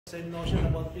Same notion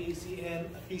about PCN,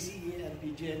 PCE and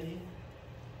PG&E.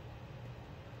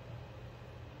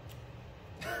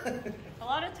 A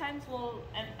lot of times we'll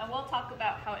talk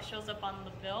about how it shows up on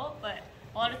the bill, but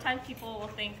a lot of times people will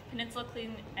think Peninsula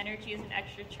Clean Energy is an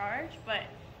extra charge, but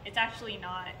it's actually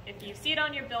not. If you see it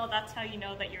on your bill, that's how you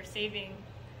know that you're saving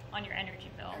on your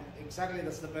energy bill. And exactly,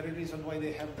 that's the very reason why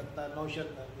they have that notion,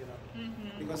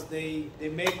 because they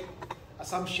make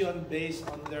assumption based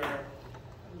on their,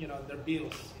 their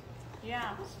bills.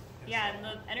 Yeah. Yeah, and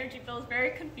the energy bill is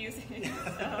very confusing,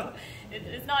 so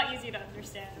it's not easy to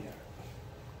understand. Yeah.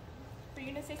 Were you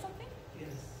going to say something?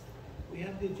 Yes. We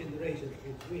have the generation,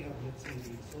 which we have, let's say,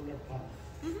 the solar panel.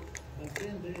 But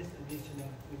then there is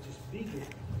additional, which is bigger,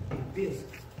 the bill,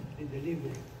 the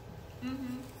delivery.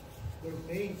 We're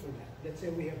paying for that. Let's say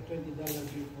we have $20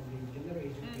 due for the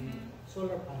generation, the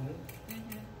solar panel,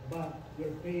 but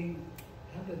we're paying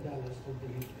 $100 for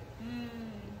delivery.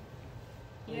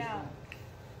 Yeah.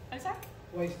 I'm sorry?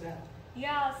 Why is that?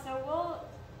 Yeah, so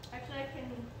actually I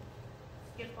can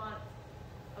skip on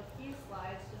a few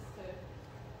slides just to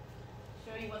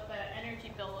show you what the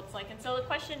energy bill looks like. And so the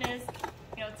question is,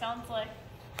 it sounds like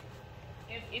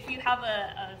if you have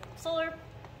a solar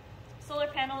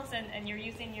panels and you're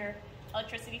using your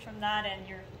electricity from that, and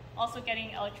you're also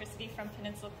getting electricity from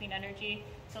Peninsula Clean Energy,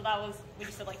 so that was, we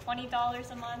just said like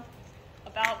 $20 a month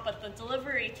but the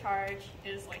delivery charge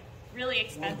is like really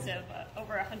expensive,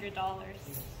 over $100.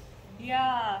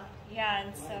 Yeah,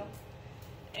 and so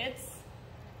it's,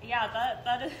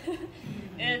 that is,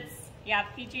 it's,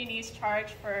 PG&E's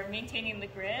charge for maintaining the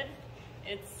grid.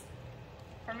 It's,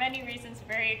 for many reasons,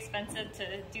 very expensive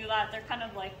to do that. They're kind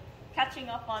of like catching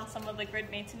up on some of the grid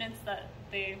maintenance that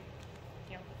they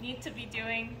need to be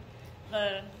doing.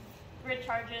 The grid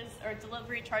charges or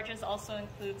delivery charges also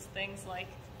includes things like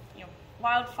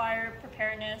wildfire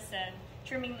preparedness and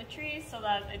trimming the trees so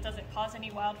that it doesn't cause any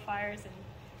wildfires,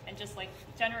 and just like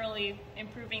generally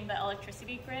improving the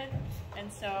electricity grid.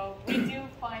 And so we do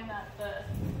find that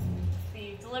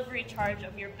the delivery charge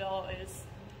of your bill is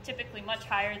typically much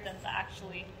higher than the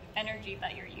actually energy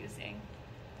that you're using.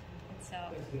 And so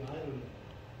That's the irony.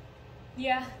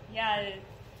 yeah,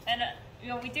 and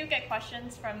we do get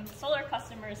questions from solar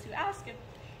customers who ask if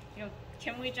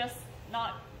can we just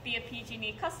not be a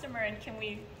PG&E customer, and can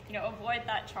we avoid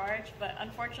that charge? But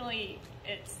unfortunately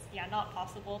it's not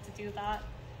possible to do that.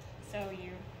 So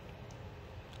you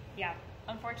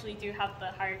unfortunately do have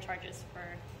the higher charges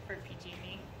for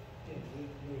PG&E. Yeah,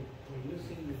 we're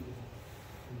using the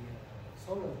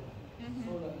solar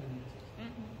energy,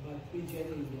 but PG&E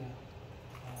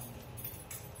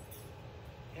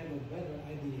have a better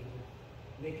idea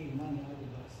of making money out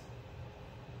of us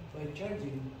by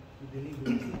charging the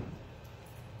delivery,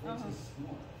 which is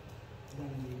more than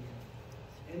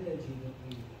the energy that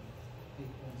we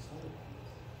take from solar panels.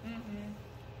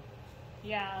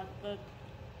 Yeah, the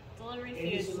delivery fee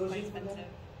Any is quite solution for that?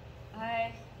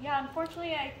 expensive.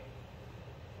 Unfortunately I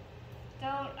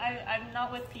don't. I'm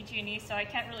not with PG&E, so I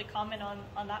can't really comment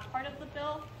on that part of the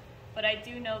bill. But I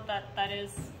do know that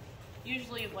is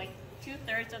usually like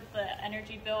 2/3 of the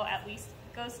energy bill at least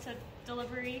goes to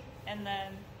delivery, and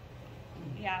then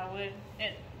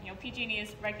PG&E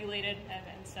is regulated,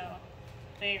 and so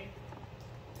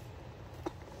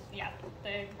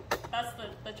that's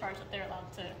the charge that they're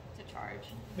allowed to charge.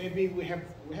 Maybe we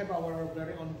have our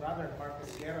very own brother,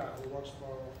 Marcus Guerra, who works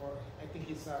for I think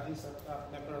he's a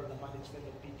member of the management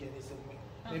of PG&E. So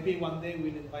maybe one day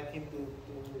we'll invite him to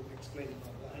explain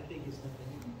about that. I think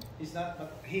He's not,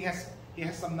 but he has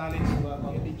some knowledge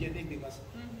about PG&E because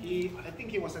I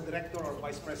think he was a director or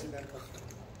vice president of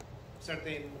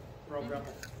certain program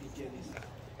of PG&E.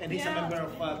 And he's a member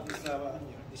of this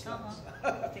labs.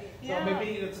 So maybe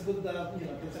it's a good,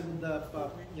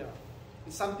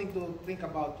 it's something to think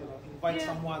about. Invite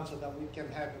someone so that we can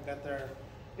have a better,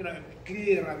 a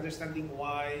clear understanding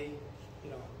why,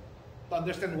 to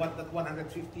understand what that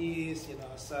 150 is,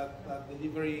 as a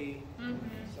delivery.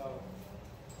 So,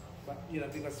 but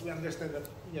because we understand that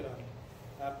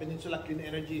Peninsula Clean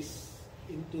Energy is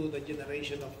into the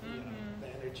generation of the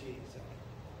energy.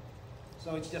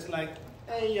 So it's just like,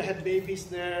 hey, you had babies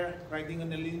there riding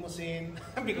on a limousine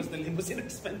because the limousine is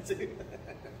expensive.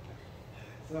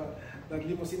 So the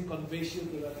limousine conveys you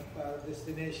to the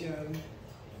destination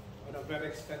on a very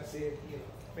expensive,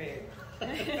 fare.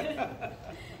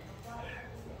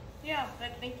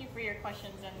 But thank you for your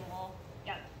questions, and we'll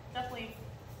definitely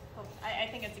hope. I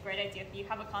think it's a great idea. If you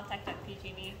have a contact at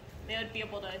PG&E, they would be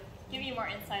able to give you more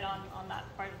insight on that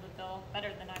part of the bill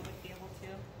better than I would be able to.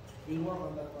 We'll work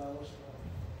on that.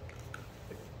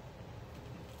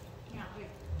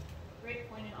 Great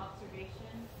point and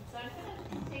observation. So I'm going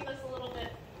to take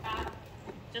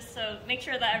just to make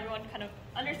sure that everyone kind of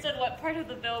understood what part of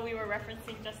the bill we were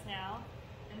referencing just now.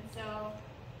 And so,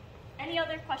 any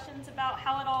other questions about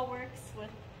how it all works with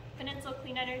Peninsula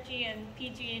Clean Energy and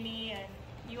PG&E and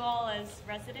you all as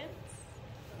residents?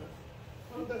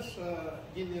 How does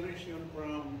generation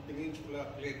from Peninsula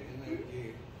Clean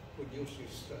Energy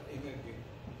produces energy?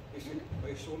 Is it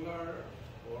by solar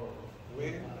or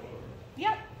wind? Or?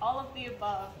 Yep, all of the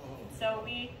above. So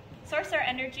we source our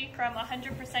energy from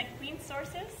 100% clean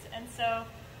sources, and so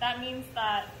that means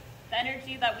that the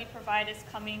energy that we provide is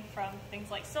coming from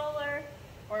things like solar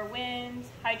or wind,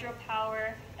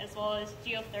 hydropower, as well as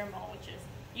geothermal, which is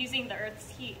using the Earth's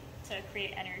heat to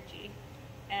create energy.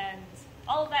 And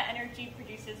all of that energy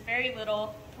produces very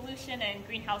little pollution and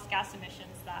greenhouse gas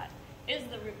emissions that is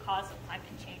the root cause of climate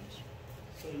change.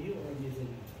 So you are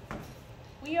using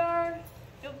We are,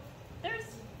 there's,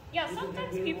 yeah, you sometimes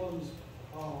don't have people,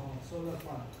 your own, solar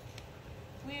farm.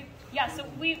 so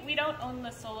we don't own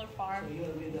the solar farm. So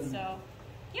you're middleman. So,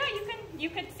 yeah, you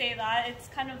could say that. It's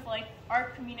kind of like our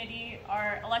community,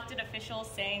 our elected officials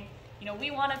saying, you know,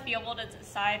 we want to be able to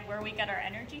decide where we get our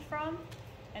energy from.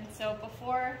 And so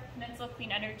before Peninsula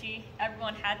Clean Energy,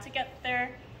 everyone had to get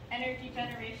their energy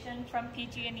generation from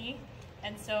PG&E.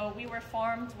 And so we were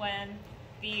formed when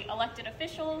the elected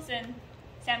officials in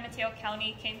San Mateo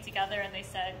County came together and they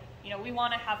said, you know, we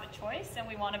want to have a choice and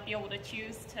we want to be able to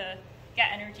choose to get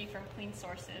energy from clean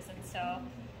sources. And so,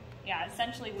 yeah,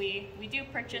 essentially we do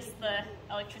purchase the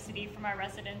electricity from our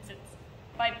residents. It's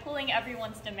by pulling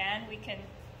everyone's demand, we can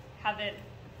have it,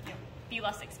 you know, be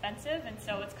less expensive. And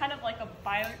so it's kind of like a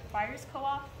buyer's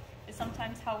co-op is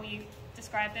sometimes how we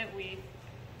describe it. We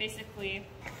basically,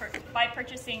 by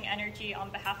purchasing energy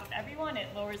on behalf of everyone, it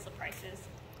lowers the prices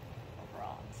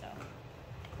overall. So,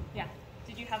 yeah.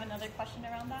 Did you have another question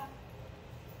around that?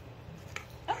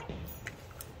 Okay.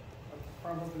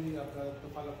 Probably the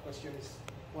follow-up question is,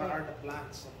 what are the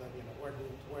plants of the, you know,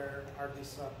 where are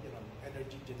these, you know,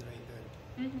 energy generated?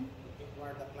 Mm-hmm.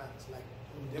 Where are the plants? Like,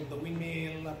 do you have the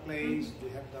windmill place? Do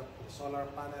you have the solar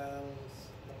panels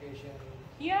location?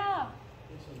 Yeah.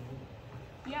 Yes or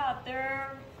no? Yeah,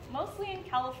 they're mostly in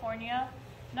California.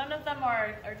 None of them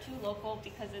are too local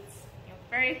because it's, you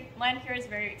know, land here is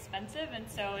very expensive, and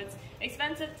so it's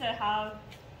expensive to have,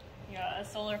 you know, a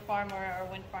solar farm or a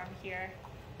wind farm here.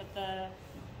 But the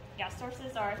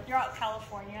sources are throughout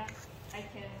California. I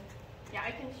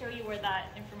can show you where that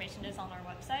information is on our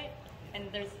website,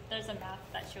 and there's a map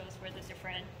that shows where the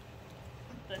different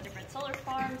solar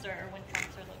farms or wind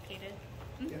farms are located.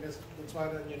 Yeah, that's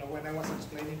why, you know, when I was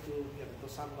explaining to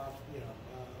some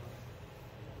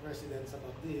residents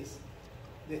about this,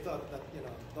 they thought that, you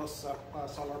know, those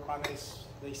solar panels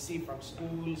they see from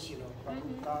schools, you know, from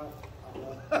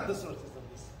the sources of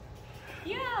this.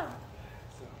 Yeah.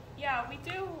 So. Yeah, we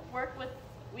do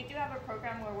have a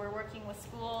program where we're working with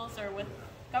schools or with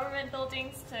government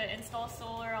buildings to install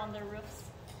solar on their roofs.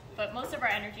 But most of our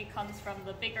energy comes from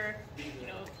the bigger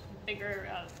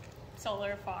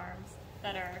solar farms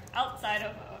that are outside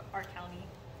of our county.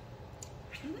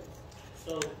 Mm-hmm.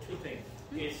 So two things.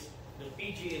 Is the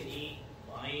PG&E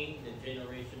buying the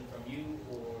generation from you,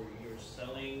 or you're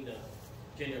selling the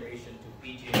generation to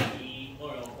PG&E,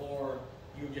 or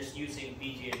you're just using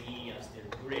PG&E as their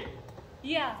grid?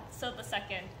 Yeah, so the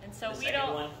second. And so the we second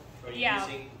don't one, are you yeah.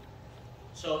 using,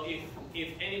 so if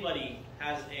anybody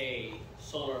has a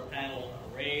solar panel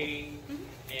array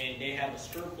and they have a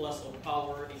surplus of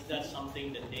power, is that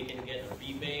something that they can get a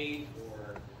rebate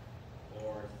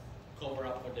or cover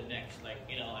up for the next? Like,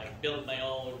 you know, I have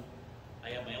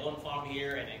my own farm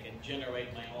here and I can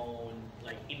generate my own,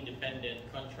 like, independent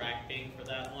contracting for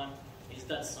that one. Is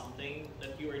that something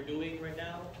that you are doing right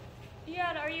now? Yeah,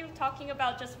 and are you talking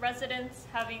about just residents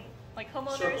having, like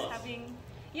homeowners Surplus. having?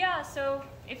 Yeah, so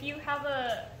if you have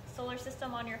a solar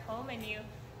system on your home and you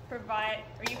provide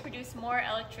or you produce more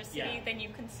electricity than you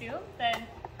consume, then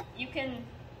you can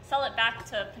sell it back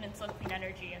to Peninsula Clean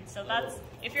Energy. And so that's,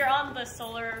 if you're on the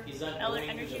solar Is that going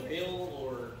energy to the bill,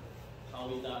 or how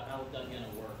is that going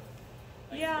to work?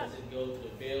 Like, Yeah. does it go to the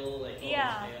bill, like, oh,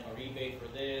 Yeah. I have a rebate for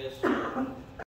this?